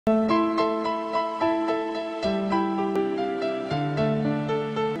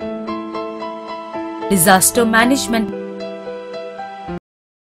disaster management,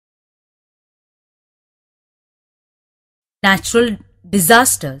 natural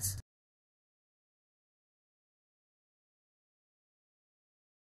disasters.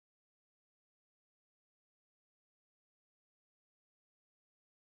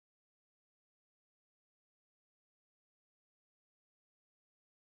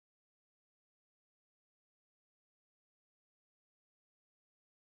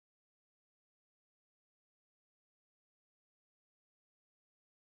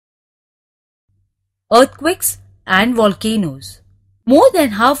 Earthquakes and volcanoes. More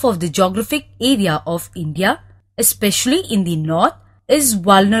than half of the geographic area of India, especially in the north, is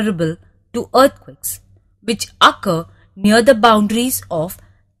vulnerable to earthquakes, which occur near the boundaries of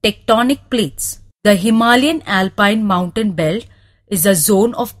tectonic plates. The Himalayan alpine mountain belt is a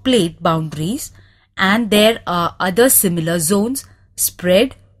zone of plate boundaries, and there are other similar zones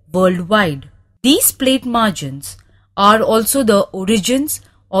spread worldwide. These plate margins are also the origins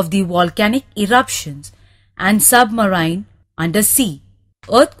of the volcanic eruptions and submarine undersea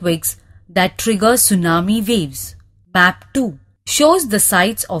earthquakes that trigger tsunami waves. Map 2 shows the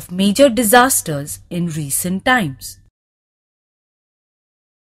sites of major disasters in recent times.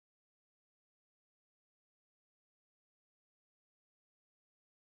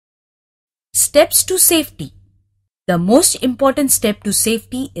 Steps to safety. The most important step to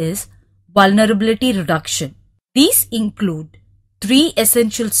safety is vulnerability reduction. These include 3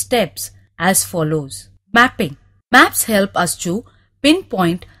 essential steps as follows. Mapping. Maps help us to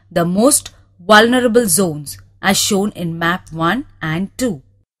pinpoint the most vulnerable zones as shown in Map 1 and 2.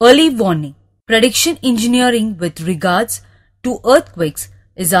 Early warning. Prediction engineering with regards to earthquakes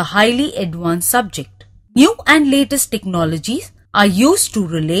is a highly advanced subject. New and latest technologies are used to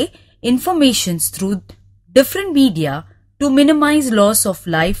relay information through different media to minimize loss of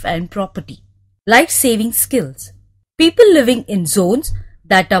life and property. Life-saving skills. People living in zones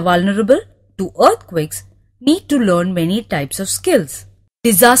that are vulnerable to earthquakes need to learn many types of skills.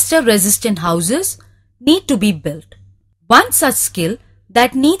 Disaster-resistant houses need to be built. One such skill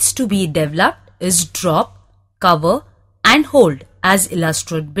that needs to be developed is drop, cover, and hold as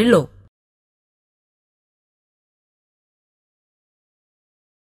illustrated below.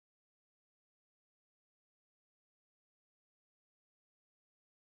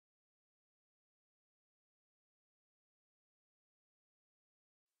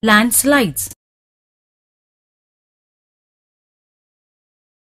 Landslides.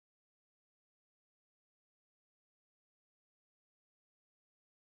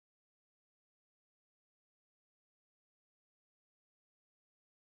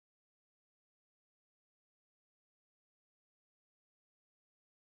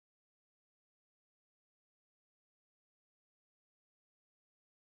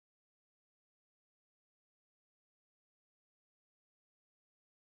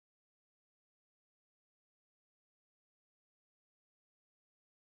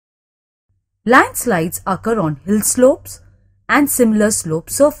 Landslides occur on hill slopes and similar slope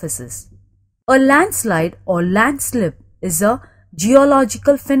surfaces. A landslide or landslip is a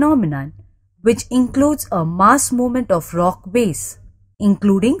geological phenomenon which includes a mass movement of rock base,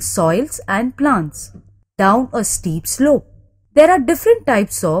 including soils and plants, down a steep slope. There are different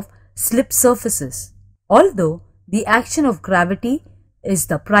types of slip surfaces. Although the action of gravity is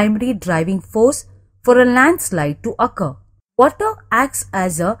the primary driving force for a landslide to occur, water acts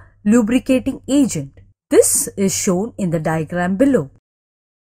as a lubricating agent. This is shown in the diagram below.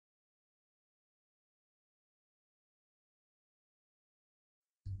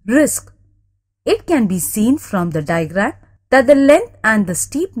 Risk. It can be seen from the diagram that the length and the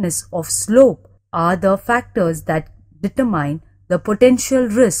steepness of slope are the factors that determine the potential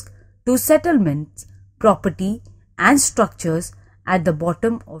risk to settlements, property, and structures at the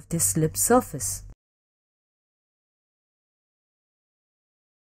bottom of the slip surface.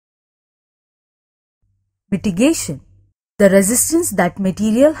 Mitigation. The resistance that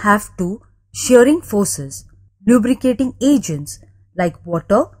material have to shearing forces, lubricating agents like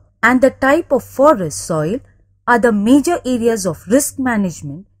water, and the type of forest soil are the major areas of risk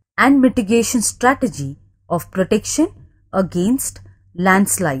management and mitigation strategy of protection against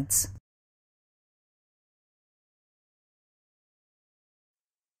landslides.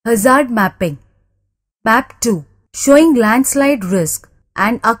 Hazard mapping. Map 2 showing landslide risk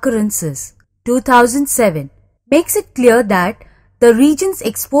and occurrences 2007 makes it clear that the regions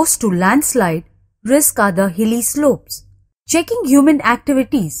exposed to landslide risk are the hilly slopes. Checking human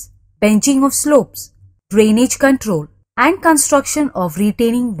activities, benching of slopes, drainage control, and construction of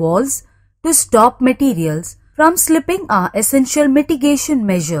retaining walls to stop materials from slipping are essential mitigation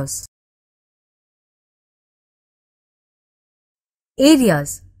measures.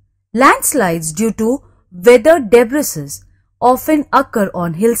 areas. Landslides due to weather debris often occur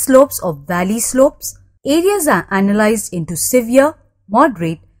on hill slopes or valley slopes. Areas are analyzed into severe,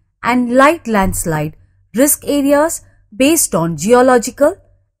 moderate, and light landslide risk areas based on geological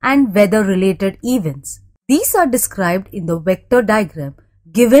and weather-related events. These are described in the vector diagram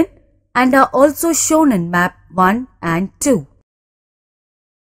given and are also shown in map 1 and 2.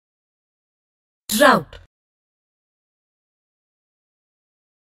 Drought.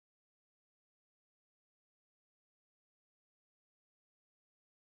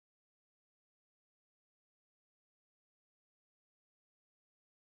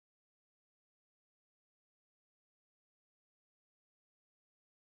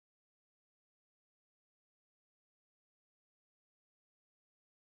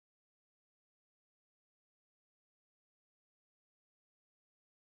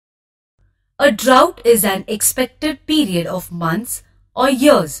 A drought is an expected period of months or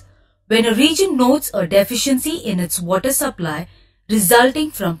years when a region notes a deficiency in its water supply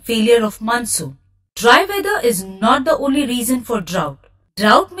resulting from failure of monsoon. Dry weather is not the only reason for drought.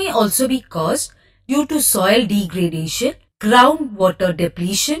 Drought may also be caused due to soil degradation, groundwater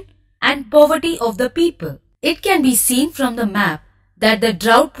depletion, and poverty of the people. It can be seen from the map that the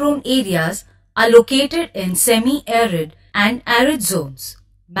drought-prone areas are located in semi-arid and arid zones.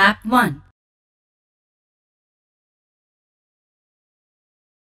 Map 1.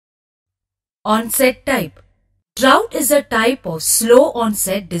 Onset type. Drought is a type of slow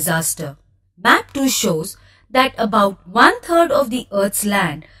onset disaster. Map 2 shows that about 1/3 of the Earth's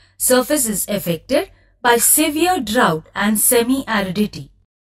land surface is affected by severe drought and semi-aridity.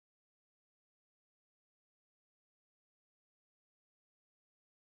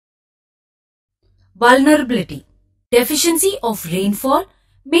 Vulnerability. Deficiency of rainfall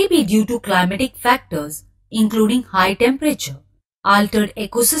may be due to climatic factors including high temperature, altered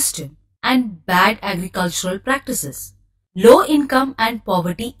ecosystem, and bad agricultural practices. Low income and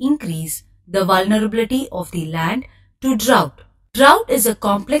poverty increase the vulnerability of the land to drought. Drought is a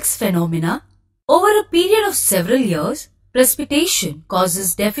complex phenomena. Over a period of several years, precipitation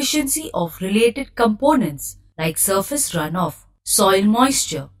causes deficiency of related components like surface runoff, soil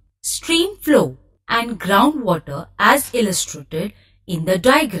moisture, stream flow, and groundwater as illustrated in the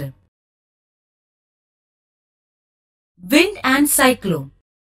diagram. Wind and cyclone.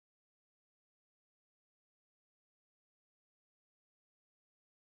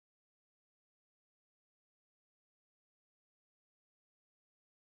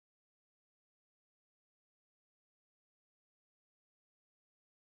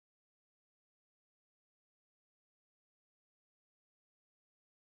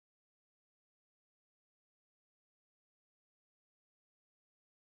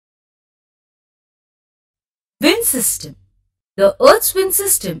 Wind system. The Earth's wind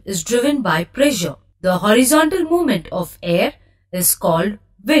system is driven by pressure. The horizontal movement of air is called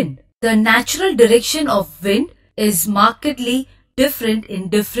wind. The natural direction of wind is markedly different in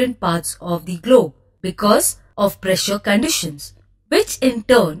different parts of the globe because of pressure conditions, which in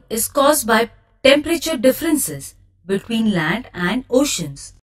turn is caused by temperature differences between land and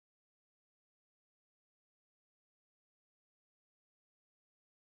oceans.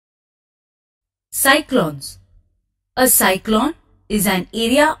 Cyclones. A cyclone is an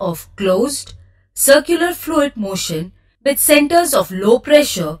area of closed, circular fluid motion with centers of low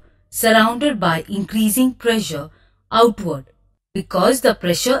pressure surrounded by increasing pressure outward. Because the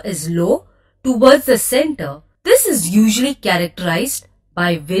pressure is low towards the center, this is usually characterized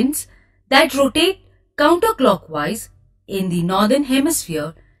by winds that rotate counterclockwise in the northern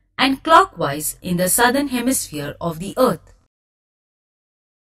hemisphere and clockwise in the southern hemisphere of the Earth.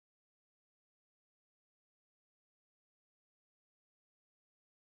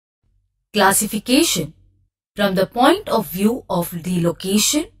 Classification. From the point of view of the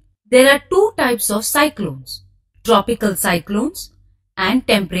location, there are two types of cyclones: tropical cyclones and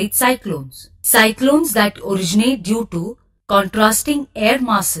temperate cyclones. Cyclones that originate due to contrasting air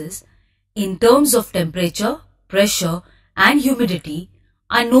masses in terms of temperature, pressure, and humidity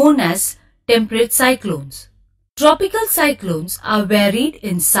are known as temperate cyclones. Tropical cyclones are varied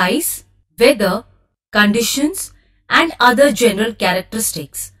in size, weather, conditions, and other general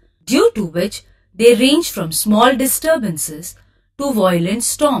characteristics, due to which they range from small disturbances to violent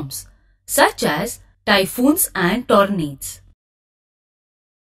storms, such as typhoons and tornadoes.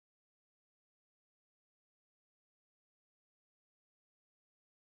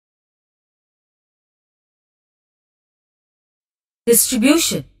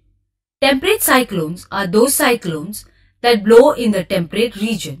 Distribution. Temperate cyclones are those cyclones that blow in the temperate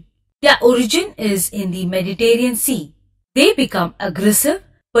region. Their origin is in the Mediterranean Sea. They become aggressive,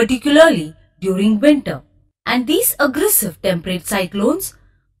 particularly during winter. And these aggressive temperate cyclones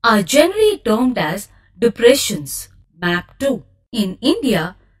are generally termed as depressions. Map 2. In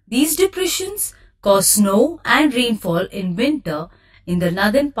India, these depressions cause snow and rainfall in winter in the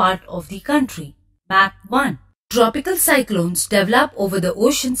northern part of the country. Map 1. Tropical cyclones develop over the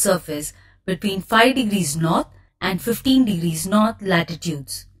ocean surface between 5 degrees north and 15 degrees north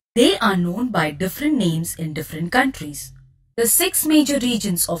latitudes. They are known by different names in different countries. The 6 major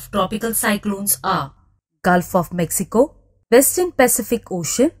regions of tropical cyclones are Gulf of Mexico, Western Pacific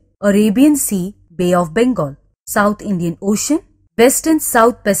Ocean, Arabian Sea, Bay of Bengal, South Indian Ocean, Western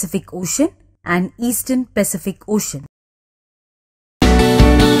South Pacific Ocean, and Eastern Pacific Ocean.